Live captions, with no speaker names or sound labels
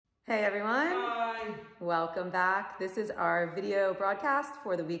Hey everyone. Hi. Welcome back. This is our video broadcast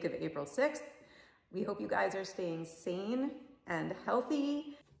for the week of April 6th. We hope you guys are staying sane and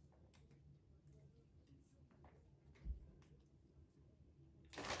healthy.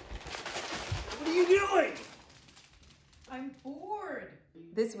 What are you doing? I'm bored.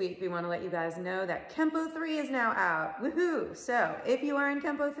 This week, we want to let you guys know that Kempo 3 is now out. Woohoo! So if you are in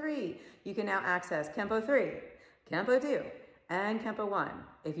Kempo 3, you can now access Kempo 3, Kempo 2, and Kempo 1.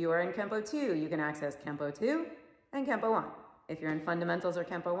 If you are in Kempo 2, you can access Kempo 2 and Kempo 1. If you're in Fundamentals or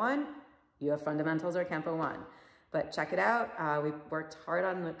Kempo 1, you have Fundamentals or Kempo 1. But check it out. We worked hard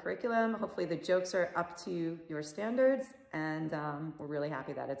on the curriculum. Hopefully the jokes are up to your standards, and we're really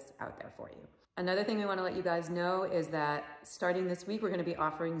happy that it's out there for you. Another thing we want to let you guys know is that starting this week, we're going to be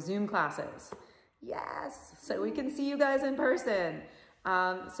offering Zoom classes. Yes, so we can see you guys in person.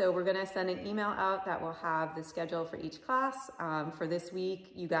 So we're going to send an email out that will have the schedule for each class. For this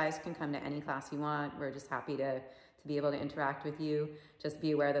week, you guys can come to any class you want. We're just happy to be able to interact with you. Just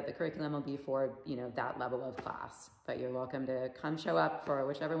be aware that the curriculum will be for, that level of class. But you're welcome to come show up for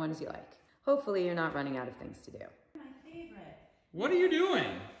whichever ones you like. Hopefully you're not running out of things to do. My favorite. What are you doing?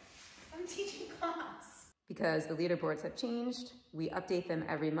 I'm teaching class. Because the leaderboards have changed, we update them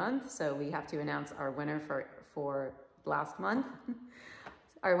every month. So we have to announce our winner for last month.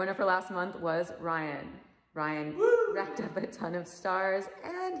 Our winner for last month was Ryan. Ryan racked up a ton of stars,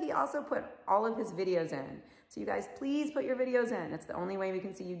 and he also put all of his videos in. So you guys, please put your videos in. It's the only way we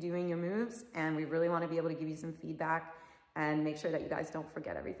can see you doing your moves, and we really want to be able to give you some feedback and make sure that you guys don't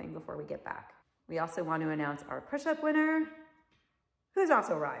forget everything before we get back. We also want to announce our push-up winner, who's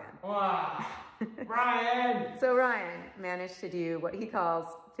also Ryan. Wow, Ryan! So Ryan managed to do what he calls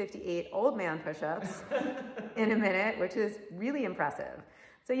 58 old man push-ups in a minute, which is really impressive.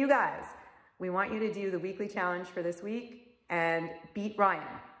 So you guys, we want you to do the weekly challenge for this week and beat Ryan,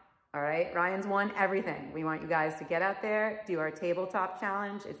 all right? Ryan's won everything. We want you guys to get out there, do our tabletop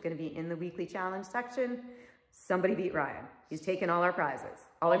challenge. It's gonna be in the weekly challenge section. Somebody beat Ryan. He's taken all our prizes,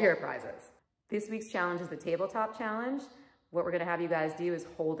 all of your prizes. This week's challenge is the tabletop challenge. What we're gonna have you guys do is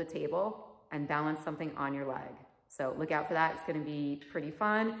hold a table and balance something on your leg. So look out for that, it's gonna be pretty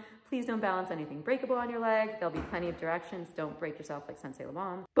fun. Please don't balance anything breakable on your leg. There'll be plenty of directions. Don't break yourself like Sensei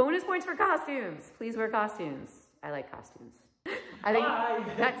LeBon. Bonus points for costumes. Please wear costumes. I like costumes. I think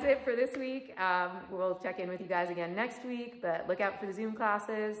that's it for this week. We'll check in with you guys again next week, but look out for the Zoom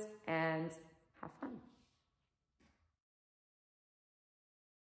classes and have fun.